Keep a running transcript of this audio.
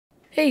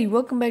Hey,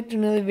 welcome back to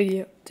another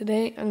video.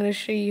 Today I'm going to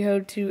show you how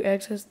to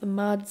access the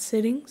mod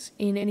settings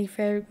in any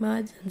Fabric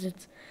mod since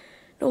it's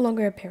no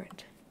longer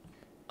apparent.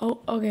 Oh,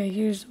 okay,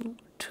 here's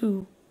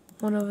 2.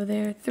 1 over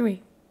there,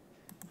 3.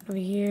 Over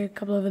here, a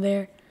couple over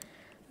there.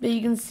 But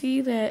you can see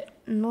that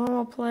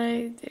normal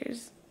play,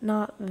 there's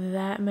not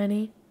that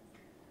many.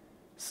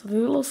 So they're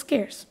a little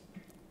scarce.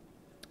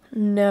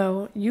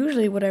 No,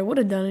 usually what I would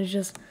have done is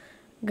just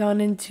gone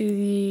into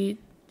the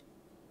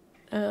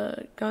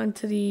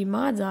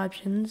mods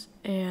options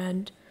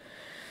and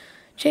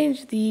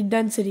change the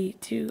density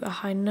to a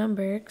high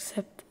number,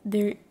 except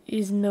there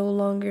is no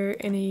longer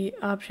any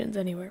options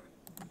anywhere.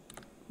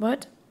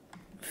 But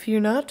fear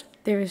not,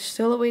 there is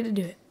still a way to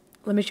do it.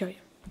 Let me show you.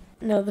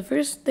 Now the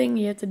first thing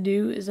you have to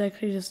do is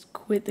actually just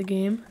quit the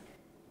game.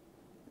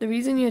 The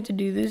reason you have to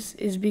do this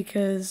is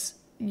because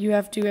you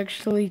have to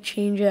actually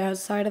change it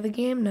outside of the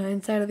game, not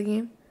inside of the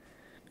game.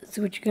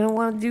 So what you're going to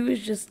want to do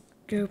is just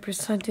go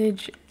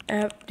percentage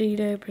app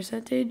data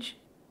percentage.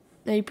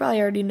 Now you probably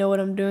already know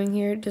what I'm doing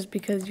here just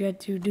because you had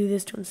to do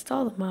this to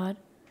install the mod.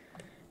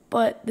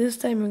 But this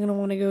time you're going to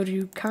want to go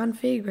to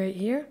config right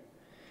here.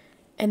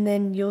 And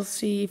then you'll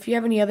see, if you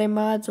have any other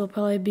mods, it'll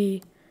probably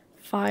be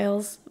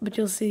files, but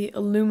you'll see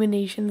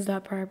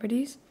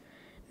illuminations.properties.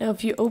 Now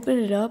if you open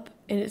it up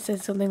and it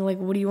says something like,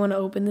 what do you want to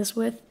open this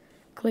with?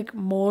 Click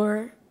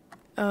more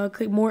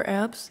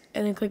apps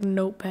and then click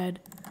notepad.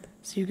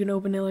 So you can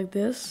open it like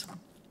this.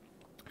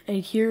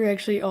 And here are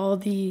actually all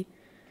of the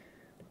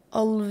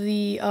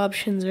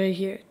options right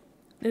here.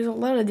 There's a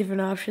lot of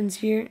different options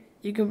here.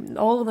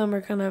 All of them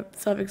are kind of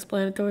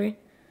self-explanatory.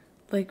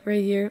 Like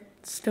right here,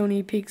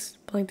 Stony Peaks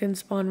plankton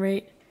spawn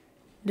rate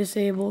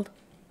disabled.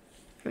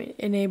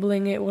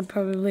 Enabling it would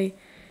probably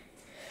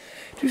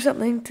do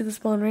something to the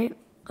spawn rate.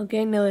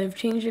 Okay, now that I've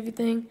changed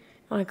everything,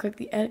 I want to click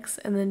the X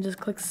and then just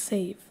click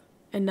save.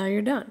 And now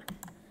you're done.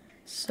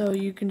 So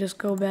you can just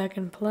go back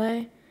and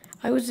play.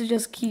 I would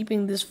suggest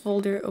keeping this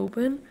folder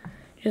open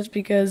just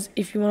because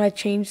if you want to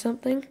change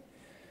something,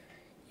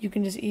 you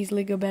can just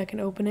easily go back and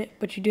open it,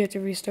 but you do have to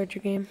restart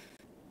your game.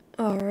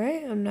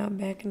 Alright, I'm now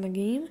back in the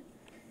game.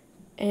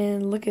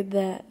 And look at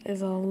that,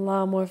 there's a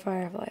lot more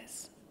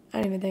fireflies. I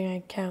don't even think I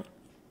can count.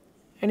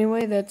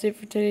 Anyway, that's it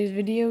for today's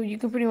video. You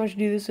can pretty much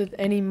do this with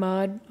any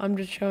mod. I'm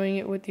just showing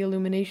it with the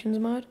Illuminations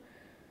mod.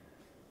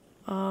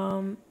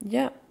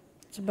 Yeah,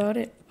 that's about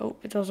it. Oh,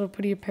 it's also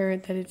pretty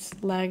apparent that it's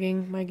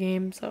lagging my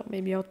game, so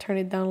maybe I'll turn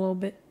it down a little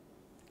bit.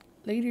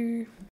 Later.